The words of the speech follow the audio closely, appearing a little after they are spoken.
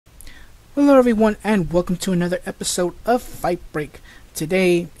Hello everyone and welcome to another episode of Fight Break.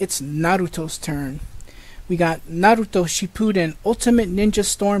 Today it's Naruto's turn. We got Naruto Shippuden Ultimate Ninja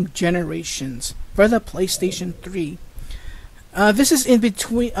Storm Generations for the PlayStation 3. This is in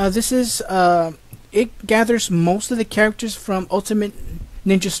between. It gathers most of the characters from Ultimate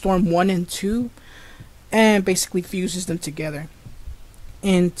Ninja Storm 1 and 2 and basically fuses them together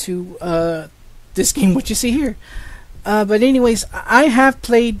into this game, what you see here. But anyways, I have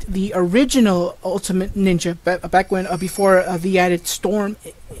played the original Ultimate Ninja back when before they added Storm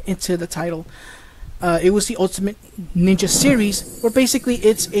into the title. It was the Ultimate Ninja series, where basically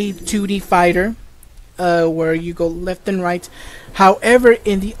it's a 2D fighter, where you go left and right. However,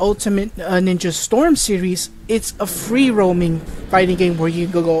 in the Ultimate Ninja Storm series, it's a free roaming fighting game where you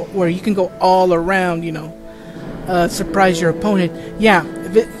can go all around. Surprise your opponent. Yeah,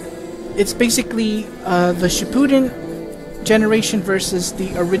 it's basically the Shippuden generation versus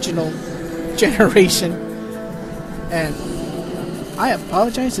the original generation. And I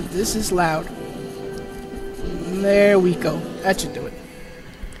apologize if this is loud. There we go. That should do it.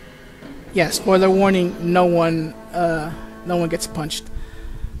 Yeah, spoiler warning, no one gets punched.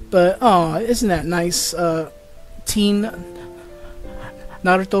 But oh, isn't that nice? Teen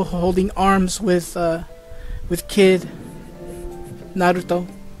Naruto holding arms with kid Naruto.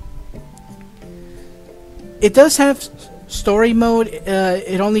 It does have story mode.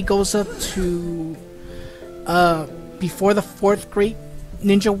 It only goes up to before the 4th Great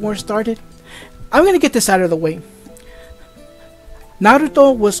Ninja War started. I'm gonna get this out of the way.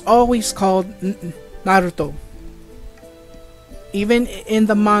 Naruto was always called Naruto, even in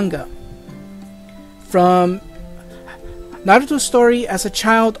the manga. From Naruto's story as a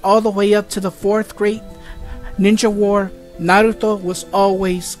child all the way up to the 4th Great Ninja War, Naruto was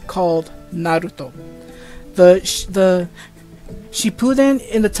always called Naruto. The Shippuden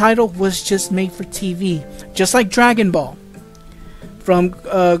in the title was just made for TV, just like Dragon Ball. From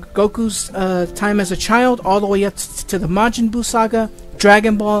Goku's time as a child all the way up to the Majin Buu saga,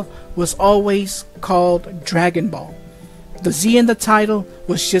 Dragon Ball was always called Dragon Ball. The Z in the title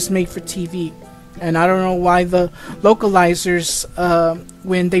was just made for TV. And I don't know why the localizers,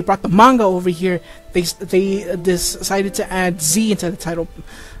 when they brought the manga over here, they decided to add Z into the title.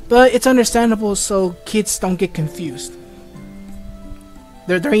 But it's understandable so kids don't get confused.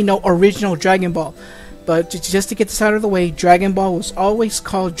 There ain't no original Dragon Ball. But just to get this out of the way, Dragon Ball was always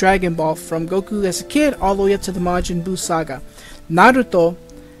called Dragon Ball from Goku as a kid all the way up to the Majin Buu saga. Naruto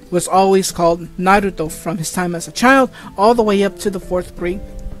was always called Naruto from his time as a child all the way up to the 4th Great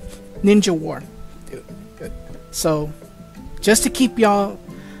Ninja War. So, just to keep y'all,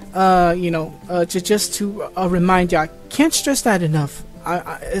 just to remind y'all, can't stress that enough.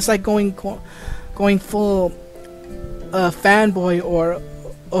 It's like going full fanboy or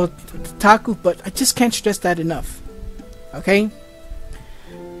otaku, but I just can't stress that enough. Okay?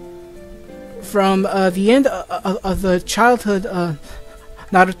 From the end of the childhood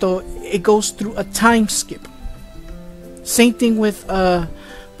Naruto, it goes through a time skip. Same thing with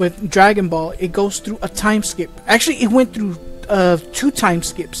Dragon Ball. It goes through a time skip. Actually, it went through 2 time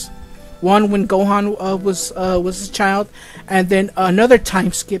skips. One when Gohan was a child, and then another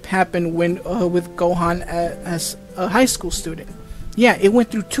time skip happened when with Gohan as a high school student. Yeah, it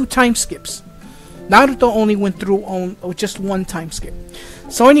went through 2 time skips. Naruto only went through just 1 time skip.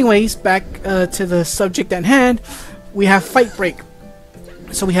 So anyways, back to the subject at hand, we have Fight Break.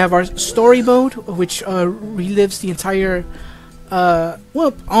 So we have our story mode, which relives the entire,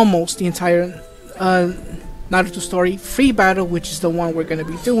 almost the entire Naruto story. Free battle, which is the one we're going to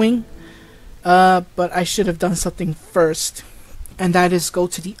be doing. But I should have done something first, and that is go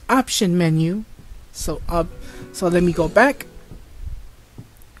to the option menu. So let me go back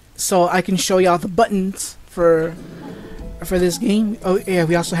so I can show y'all the buttons for this game. Oh yeah,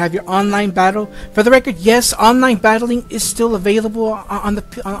 we also have your online battle. For the record, yes, online battling is still available on the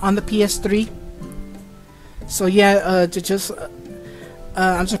PS3. So yeah,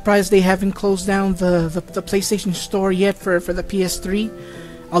 I'm surprised they haven't closed down the PlayStation Store yet for the PS3.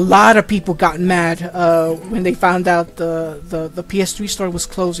 A lot of people got mad when they found out the PS3 store was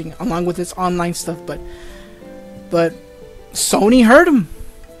closing, along with its online stuff. But Sony heard them.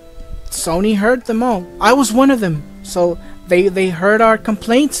 Sony heard them all. I was one of them. So they heard our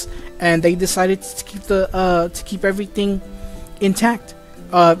complaints and they decided to keep everything intact.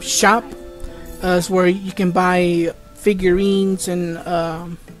 Shop is where you can buy figurines and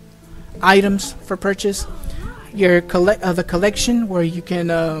items for purchase. Your the collection, where you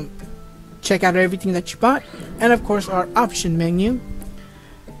can check out everything that you bought, and of course our option menu.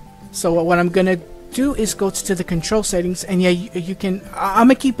 So what I'm gonna do is go to the control settings, and yeah, you can. I'm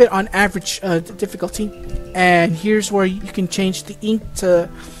gonna keep it on average difficulty, and here's where you can change the ink to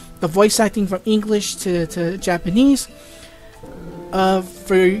the voice acting from English to Japanese.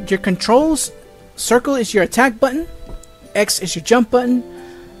 For your controls, circle is your attack button, X is your jump button,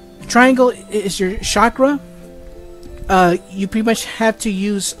 triangle is your chakra. You pretty much have to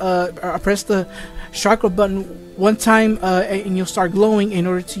use press the chakra button one time and you'll start glowing in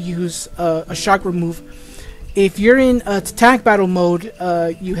order to use a chakra move. If you're in attack battle mode,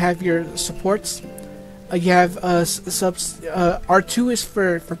 you have your supports. You have R2 is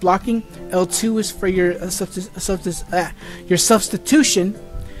for blocking, L2 is for your your substitution.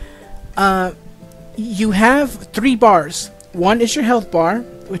 You have 3 bars. One is your health bar,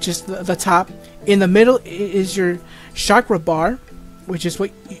 which is the top. In the middle is your chakra bar, which is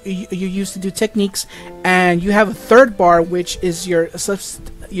what you use to do techniques, and you have a 3rd bar, which is your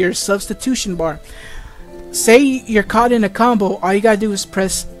substitution bar. Say you're caught in a combo, all you gotta do is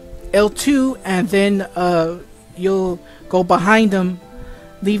press L2, and then you'll go behind them,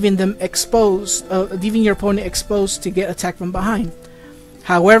 leaving them exposed, leaving your opponent exposed to get attacked from behind.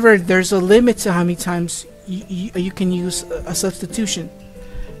 However, there's a limit to how many times you can use a substitution,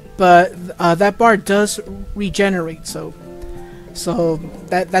 but that bar does regenerate, so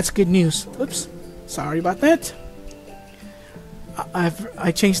that's good news. Oops, sorry about that.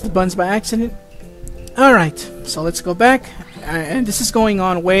 I changed the buttons by accident. Alright, so let's go back, and this is going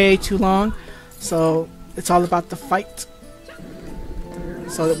on way too long, so it's all about the fight.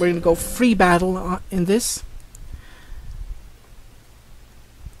 So we're gonna go free battle in this.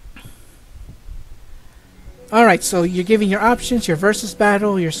 Alright, so you're giving your options, your versus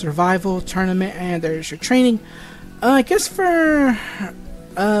battle, your survival, tournament, and there's your training. I guess for,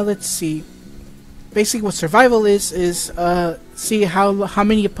 let's see. Basically what survival is see how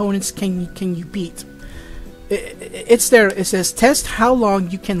many opponents can you beat. It's there, it says test how long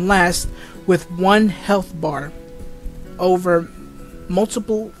you can last with 1 health bar over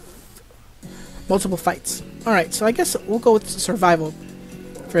multiple fights. Alright, so I guess we'll go with survival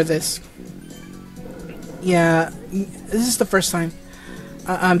for this. Yeah, this is the first time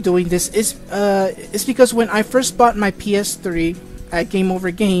I'm doing this. It's because when I first bought my PS3 at Game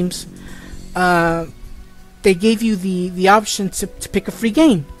Over Games, they gave you the option to pick a free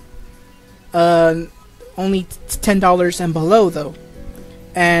game. Only $10 and below though,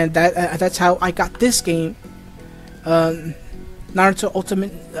 and that's how I got this game, Naruto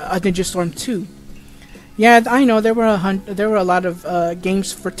Ultimate Ninja Storm 2. Yeah, I know there were a lot of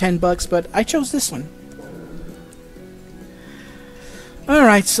games for $10, but I chose this one.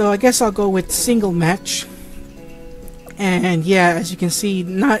 Alright, so I guess I'll go with single match. And yeah, as you can see,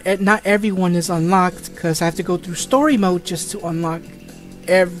 not everyone is unlocked, because I have to go through story mode just to unlock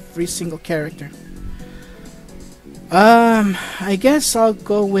every single character. I guess I'll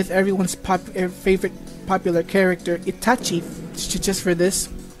go with everyone's favorite popular character, Itachi, just for this.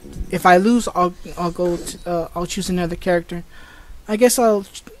 If I lose, I'll choose another character. I guess I'll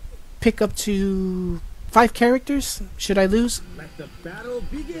pick up to 5 characters. Should I lose? Let the battle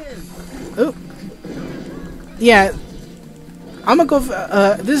begin. Oh, yeah. I'm gonna go.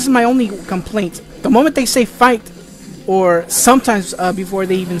 This is my only complaint. The moment they say fight, or sometimes before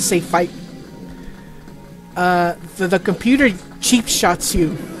they even say fight, the computer cheap shots you,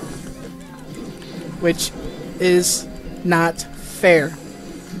 which is not fair.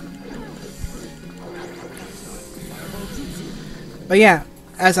 But yeah,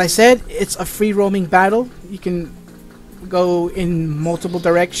 as I said, it's a free roaming battle. You can go in multiple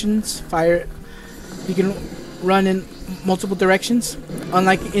directions. You can run in multiple directions.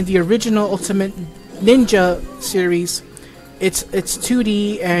 Unlike in the original Ultimate Ninja series, it's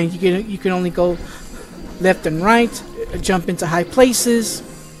 2D, and you can only go left and right, jump into high places.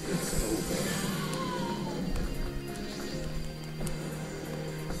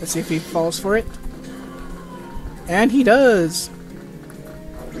 Let's see if he falls for it. And he does.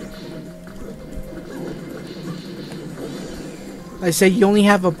 Like I said, you only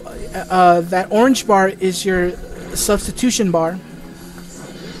have that orange bar is your substitution bar.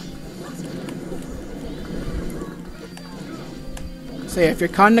 So yeah, if you're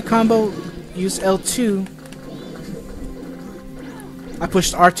caught in a combo, use L2. I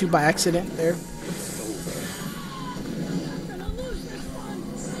pushed R2 by accident there.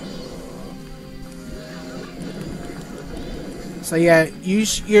 So yeah,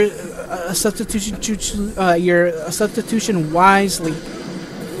 use your substitution wisely.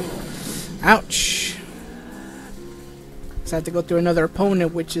 Ouch! So I have to go through another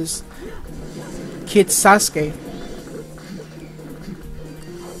opponent, which is Kid Sasuke.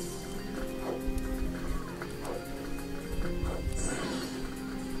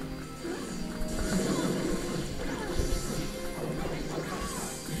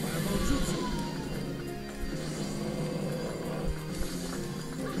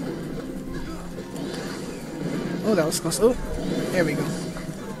 Oh, that was close. Oh, there we go.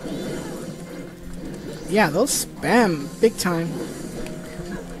 Yeah, they'll spam big time.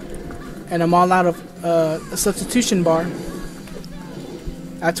 And I'm all out of a substitution bar.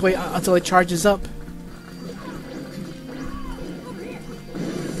 I have to wait until it charges up.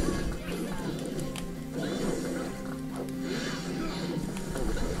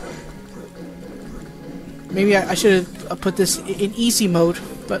 Maybe I should have put this in easy mode,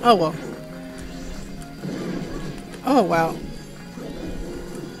 but oh well. Oh wow.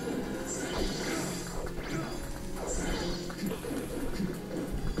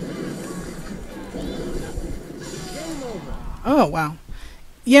 Oh wow.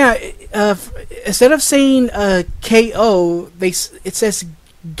 Yeah, instead of saying KO, it says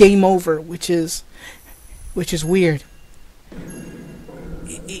game over, which is weird.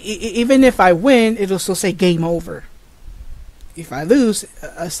 Even if I win, it'll still say game over. If I lose,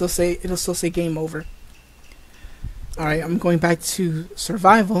 it'll still say game over. All right, I'm going back to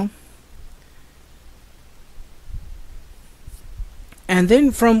survival. And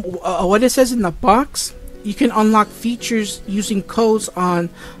then from what it says in the box, you can unlock features using codes on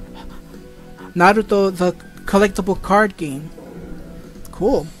Naruto the collectible card game.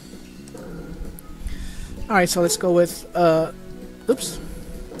 Cool. Alright, so let's go with oops.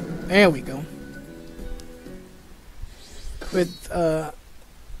 There we go. With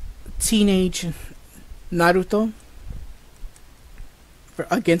teenage Naruto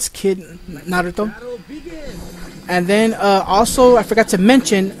against kid Naruto. And then also I forgot to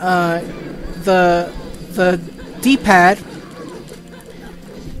mention the D-pad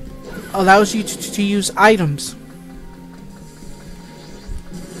allows you to use items.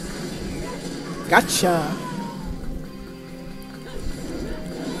 Gotcha.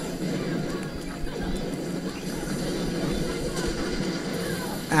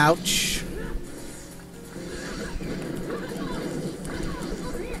 Ouch.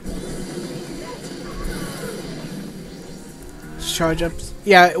 Charge up.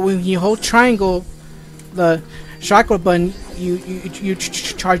 Yeah, when you hold triangle, the chakra button, you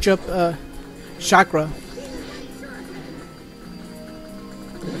charge up chakra.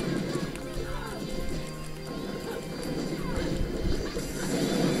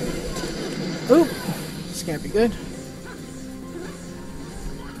 Oop, this can't be good.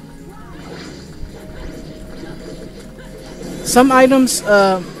 Some items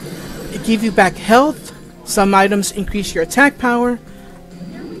give you back health. Some items increase your attack power.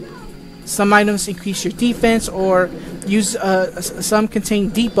 Some items increase your defense, or use some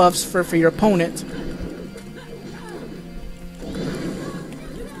contain debuffs for your opponent.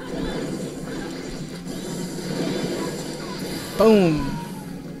 Boom.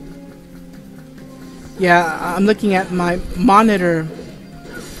 Yeah, I'm looking at my monitor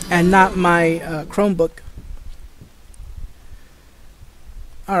and not my Chromebook.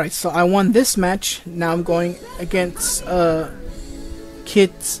 Alright, so I won this match. Now I'm going against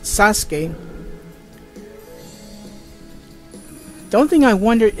Kid Sasuke. The only thing I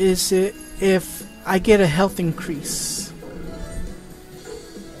wonder is if I get a health increase.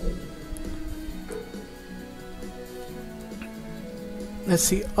 Let's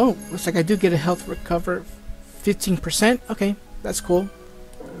see. Oh, looks like I do get a health recover 15%. Okay, that's cool.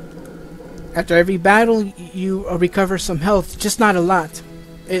 After every battle, you recover some health, just not a lot.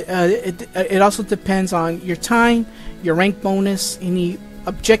 It also depends on your time, your rank bonus, any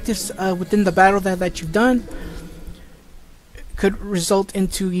objectives within the battle that you've done. Could result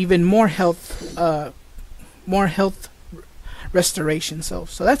into even more health restoration. So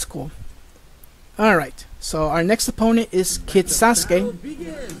that's cool. All right. So our next opponent is Kid Sasuke,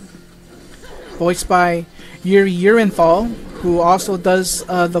 voiced by Yuri Urenthal, who also does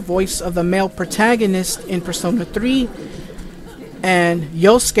the voice of the male protagonist in Persona 3 and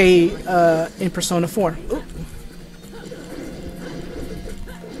Yosuke in Persona 4. Ooh.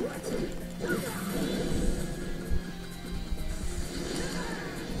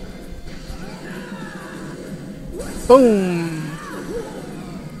 Boom.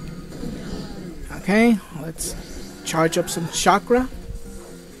 Okay, let's charge up some chakra.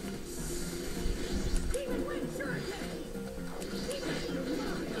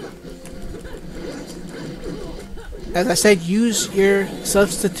 As I said, use your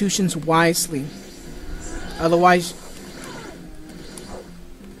substitutions wisely. Otherwise,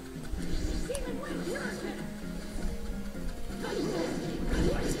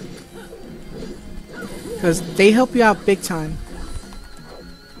 because they help you out big time.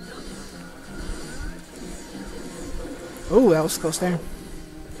 Oh, that was close there.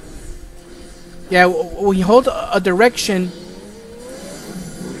 Yeah, when you hold a direction.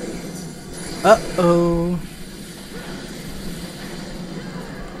 Uh-oh.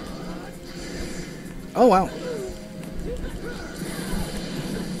 Oh wow.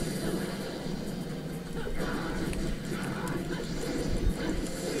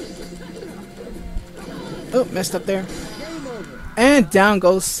 Oh, messed up there. And down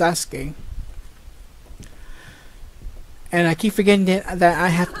goes Sasuke. And I keep forgetting that I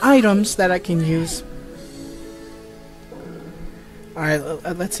have items that I can use. Alright,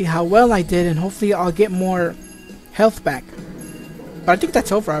 let's see how well I did, and hopefully I'll get more health back. But I think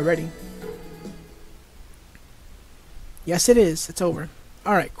that's over already. Yes, it is. It's over.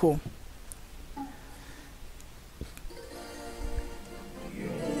 Alright, cool.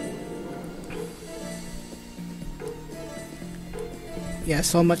 Yeah,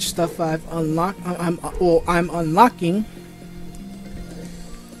 so much stuff I've unlocked. I'm unlocking.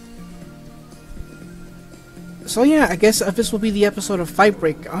 So yeah, I guess this will be the episode of Fight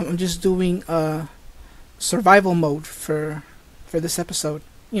Break. I'm just doing survival mode for this episode.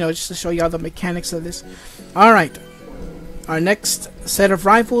 You know, just to show you all the mechanics of this. All right, our next set of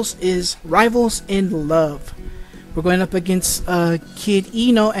rivals is Rivals in Love. We're going up against Kid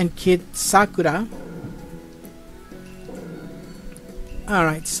Ino and Kid Sakura.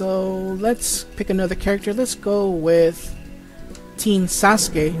 Alright, so let's pick another character. Let's go with Teen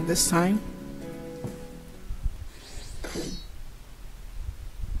Sasuke this time.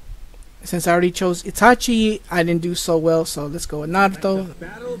 Since I already chose Itachi, I didn't do so well, so let's go with Naruto.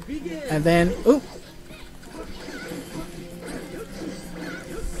 And then, oop.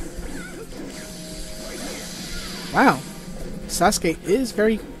 Wow, Sasuke is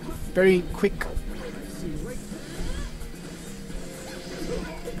very, very quick.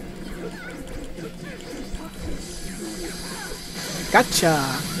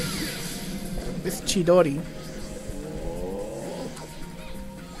 Gotcha! With Chidori.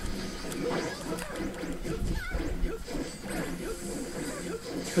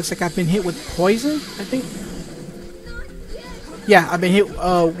 Looks like I've been hit with poison, I think. Yeah, I've been hit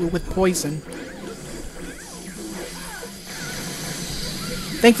with poison.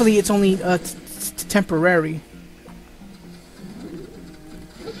 Thankfully, it's only temporary.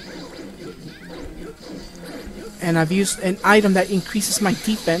 And I've used an item that increases my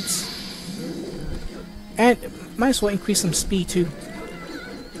defense. And might as well increase some speed too.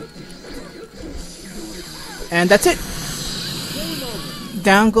 And that's it.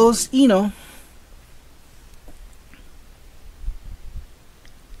 Down goes Ino.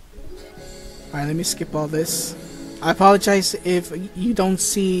 Alright, let me skip all this. I apologize if you don't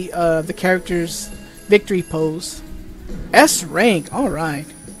see the character's victory pose. S rank, alright.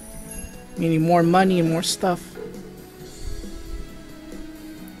 Meaning more money and more stuff.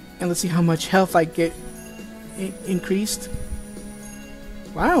 And let's see how much health I get increased.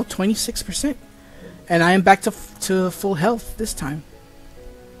 Wow, 26%. And I am back to full health this time.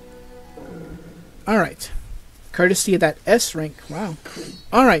 Alright. Courtesy of that S rank. Wow.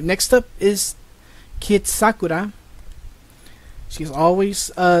 Alright, next up is Kid Sakura. She's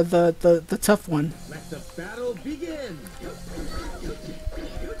always the tough one. Let the battle begin.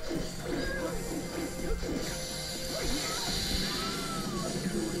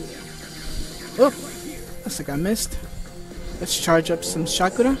 Oh, looks like I missed. Let's charge up some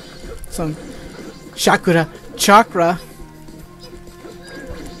Sakura. Some Sakura chakra.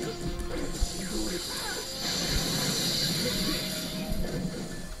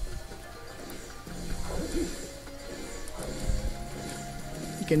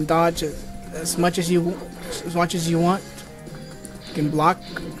 You can dodge as much as you want. You can block.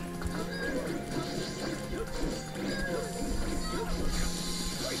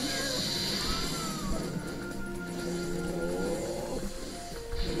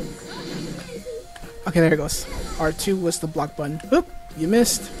 Okay, there it goes. R2 was the block button. Oop, you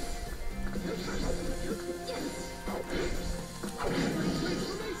missed.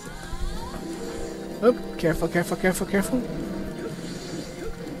 Oop, careful, careful, careful, careful.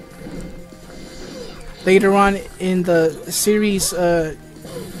 Later on in the series,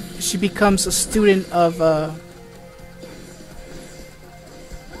 she becomes a student of the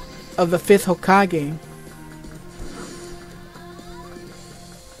 5th Hokage.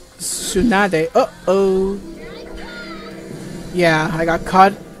 Tsunade. Uh-oh. Yeah, I got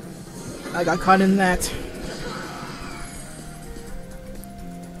caught in that.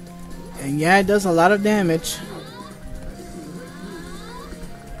 And yeah, it does a lot of damage.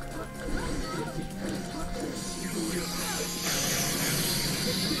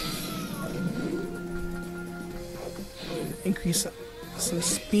 Increase some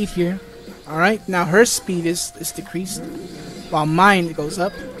speed here. Alright, now her speed is decreased, while mine goes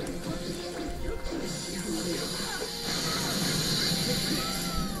up.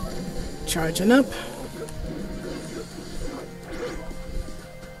 Charging up.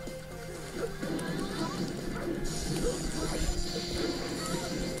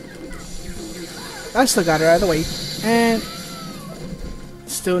 I still got her out of the way. And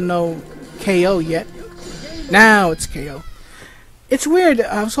still no KO yet. Now it's KO. It's weird.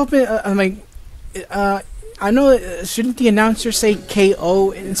 I was hoping, I'm like, I know, shouldn't the announcer say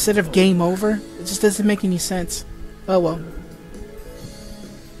KO instead of game over? It just doesn't make any sense. Oh well.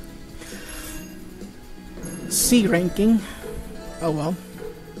 C ranking. Oh well.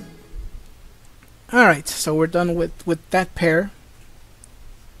 Alright, so we're done with that pair.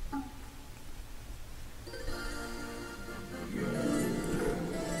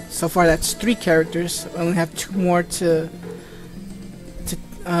 So far that's 3 characters. I only have 2 more to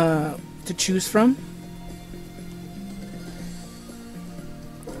choose from.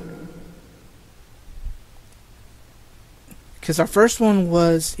 Because our first one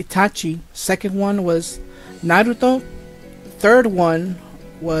was Itachi, second one was Naruto, third one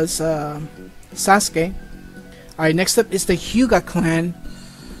was Sasuke. Alright, next up is the Hyuga clan.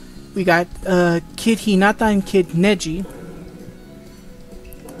 We got Kid Hinata and Kid Neji.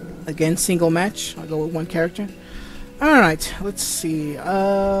 Again, single match. I'll go with 1 character. Alright, let's see.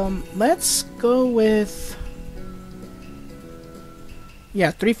 Let's go with...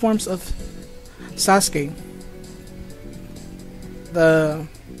 yeah, 3 forms of Sasuke. The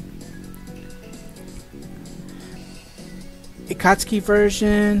Ikatsuki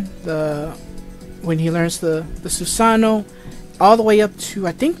version, the when he learns the Susanoo, all the way up to,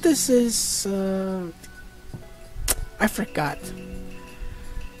 I think this is I forgot.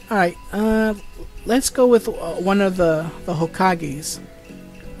 Alright, let's go with one of the Hokages.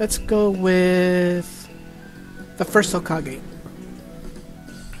 Let's go with the first Hokage,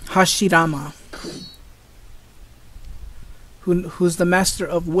 Hashirama, who's the master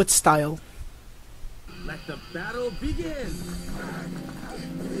of wood style. Let the battle begin.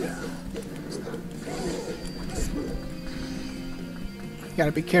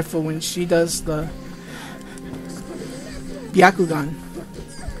 Gotta be careful when she does the Byakugan.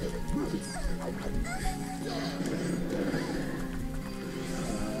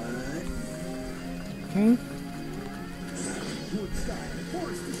 Okay.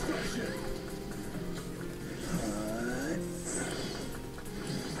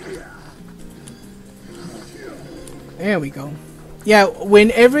 There we go. Yeah,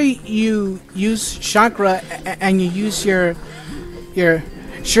 whenever you use chakra and you use your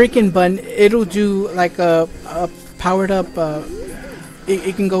shuriken button, it'll do like a powered up.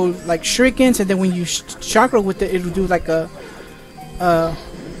 It can go like shurikens, and then when you chakra with it, it'll do like a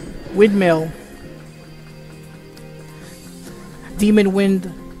windmill, demon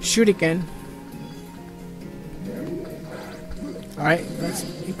wind shuriken. All right, let's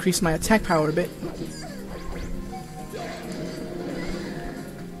increase my attack power a bit.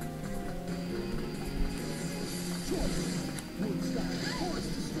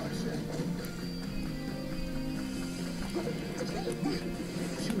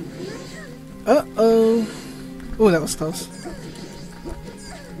 Uh-oh. Oh, that was close.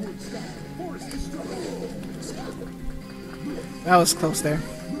 That was close there.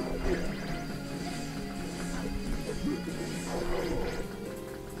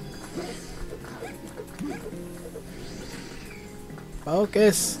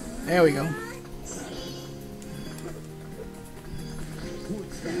 Focus. There we go.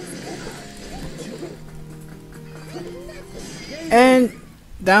 And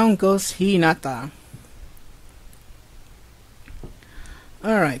down goes Hinata.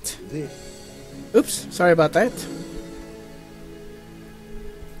 Alright. Oops, sorry about that.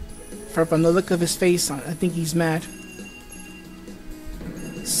 From the look of his face, I think he's mad.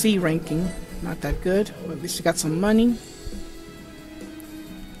 C ranking, not that good, but at least he got some money.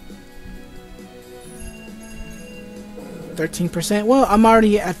 %. Well, I'm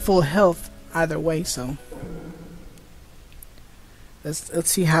already at full health either way, so let's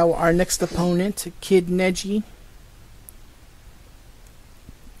see how our next opponent, Kid Neji.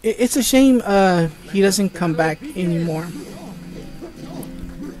 It's a shame he doesn't come back anymore.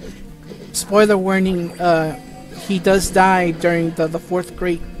 Spoiler warning, he does die during the 4th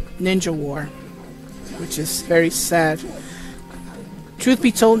Great Ninja War, which is very sad. Truth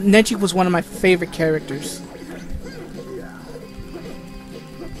be told, Neji was one of my favorite characters.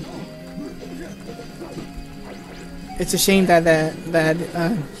 It's a shame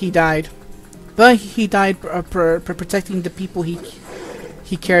that he died, but he died for protecting the people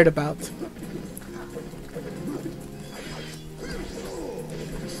he cared about.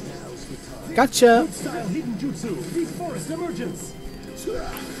 Gotcha.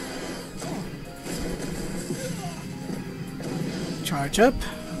 Charge up.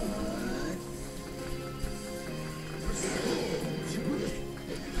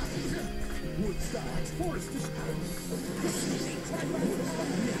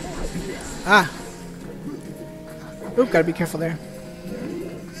 Ah. Oop, gotta be careful there.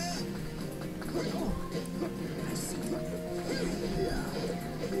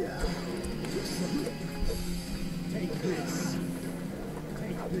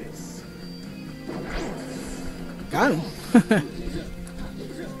 Got him.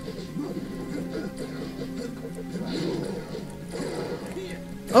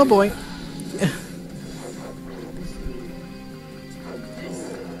 Oh boy.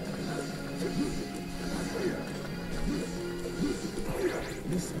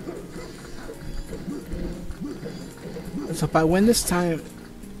 Let's hope I win this time.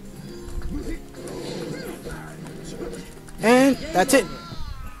 And that's it.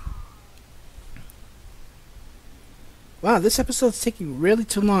 Wow, this episode's taking really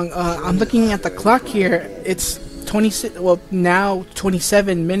too long. I'm looking at the clock here. It's 26. Well, now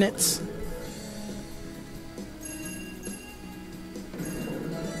 27 minutes.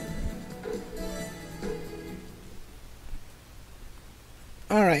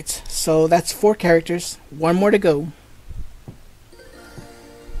 All right, so that's 4 characters. 1 more to go.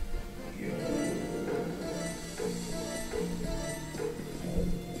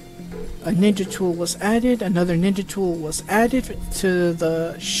 A ninja tool was added. Another ninja tool was added to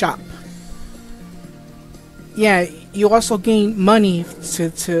the shop. Yeah, you also gain money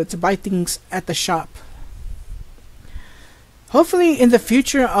to buy things at the shop. Hopefully in the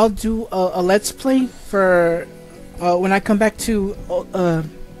future I'll do a let's play for when I come back to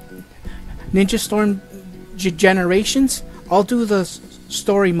Ninja Storm Generations. I'll do the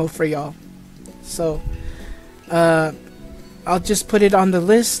story mode for y'all. So I'll just put it on the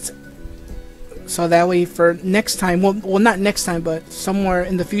list. So that way for next time, well not next time, but somewhere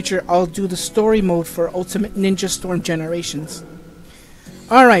in the future, I'll do the story mode for Ultimate Ninja Storm Generations.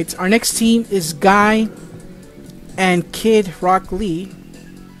 Alright, our next team is Guy and Kid Rock Lee.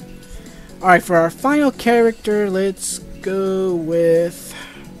 Alright, for our final character, let's go with...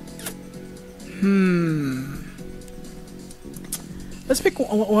 Let's pick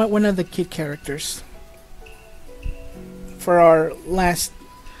one of the kid characters for our last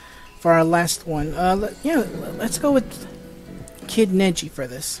one. Let's go with Kid Neji for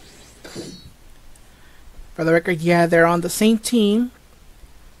this. For the record, yeah, they're on the same team,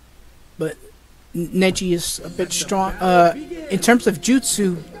 but Neji is a bit strong. In terms of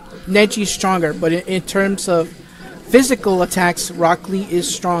jutsu, Neji is stronger, but in terms of physical attacks, Rock Lee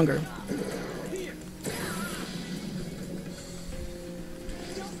is stronger.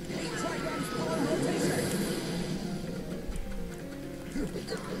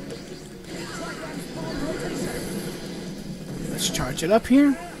 Let's charge it up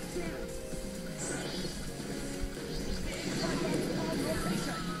here.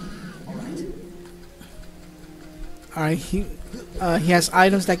 Alright, he has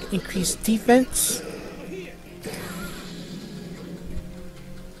items that increase defense.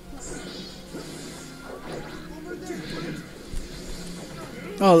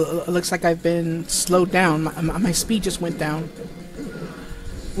 Oh, it looks like I've been slowed down. My speed just went down.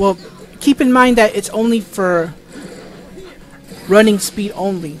 Well, keep in mind that it's only for running speed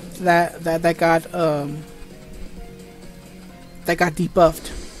only that got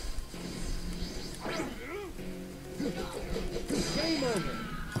debuffed.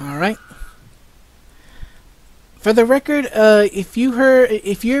 All right. For the record, if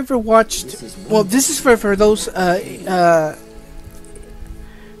you ever watched, well, this is for those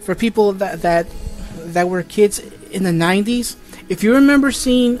for people that were kids in the 90s. If you remember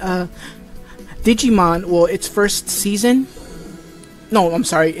seeing Digimon, well, its first season. No, I'm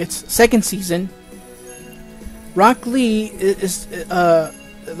sorry, its second season. Rock Lee is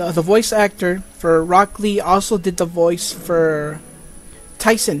the voice actor for Rock Lee also did the voice for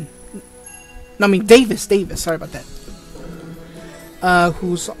Tyson. No, I mean Davis. Sorry about that.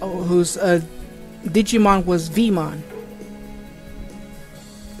 Whose Digimon was Vmon.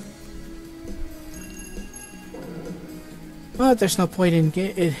 Well, there's no point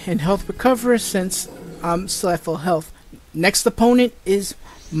in health recovery since I'm still at full health. Next opponent is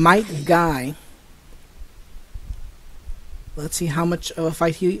Might Guy. Let's see how much of a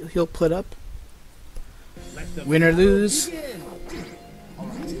fight he'll put up. Win or lose.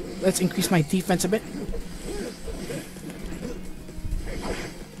 Let's increase my defense a bit.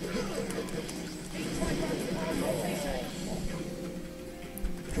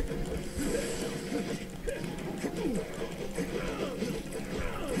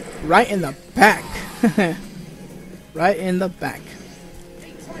 Right in the back. Right in the back.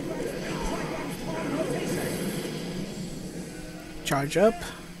 Charge up.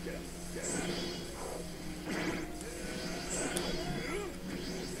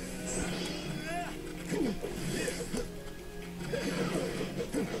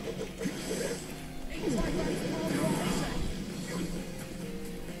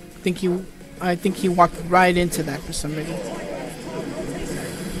 I think he walked right into that for some reason.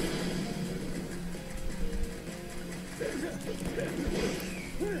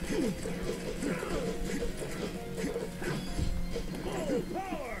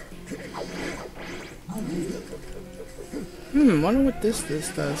 Wonder what this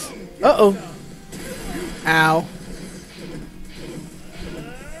does. Uh-oh. Ow.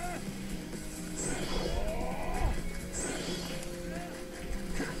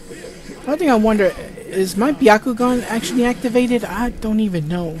 One thing I wonder, is my Byakugan actually activated? I don't even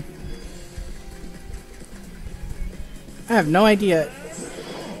know. I have no idea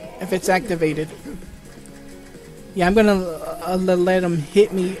if it's activated. Yeah, I'm gonna let him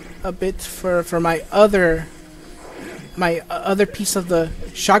hit me a bit for my other piece of the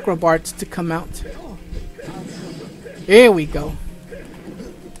chakra bar to come out. Here we go.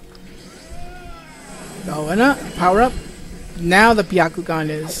 Going up, power up. Now the Byakugan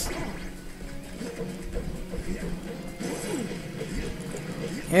is.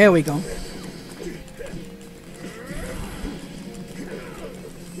 Here we go.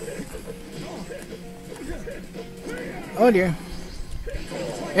 Oh dear.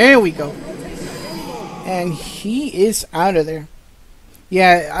 There we go. And he is out of there.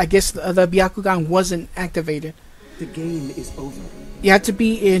 Yeah, I guess the Byakugan wasn't activated. The game is over. You have to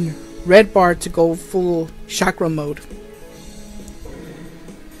be in red bar to go full chakra mode.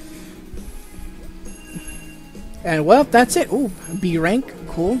 And well, that's it. Ooh, B rank.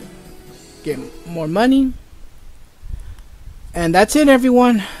 Cool. Get more money. And that's it,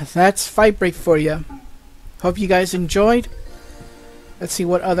 everyone. That's Fight Break for you. Hope you guys enjoyed. Let's see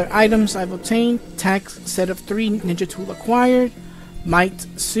what other items I've obtained. Tax set of 3, ninja tool acquired. Might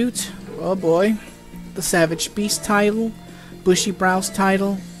suit. Oh boy. The Savage Beast title. Bushy Brows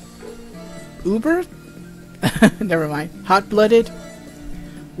title. Uber? Never mind. Hot Blooded.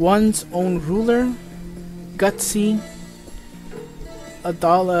 One's Own Ruler. Gutsy.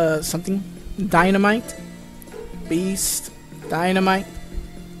 Adala something. Dynamite. Beast. Dynamite.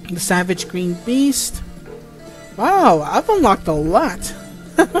 The Savage Green Beast. Wow, I've unlocked a lot.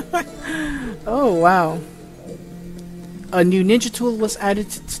 Oh, wow. A new ninja tool was added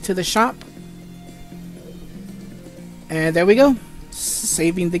to the shop. And there we go.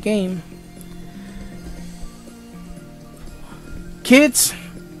 Saving the game. Kids,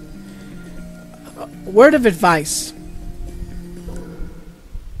 word of advice.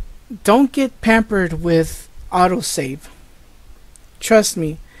 Don't get pampered with autosave. Trust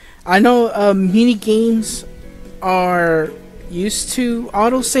me. I know mini games are used to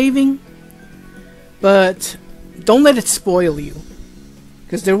auto-saving, but don't let it spoil you,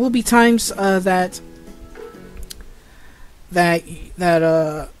 because there will be times that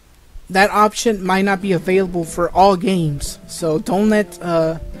option might not be available for all games. So don't let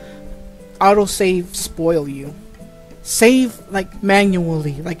auto-save spoil you. Save like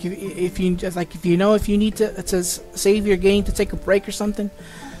manually, like if you know if you need to save your game to take a break or something,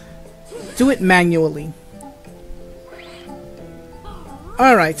 do it manually.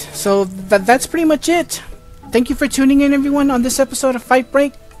 Alright, so that's pretty much it. Thank you for tuning in, everyone, on this episode of Fight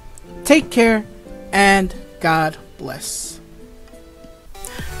Break. Take care, and God bless.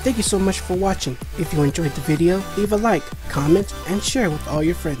 Thank you so much for watching. If you enjoyed the video, leave a like, comment, and share with all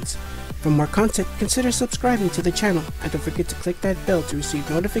your friends. For more content, consider subscribing to the channel, and don't forget to click that bell to receive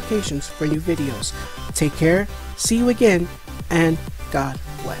notifications for new videos. Take care, see you again, and God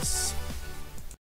bless.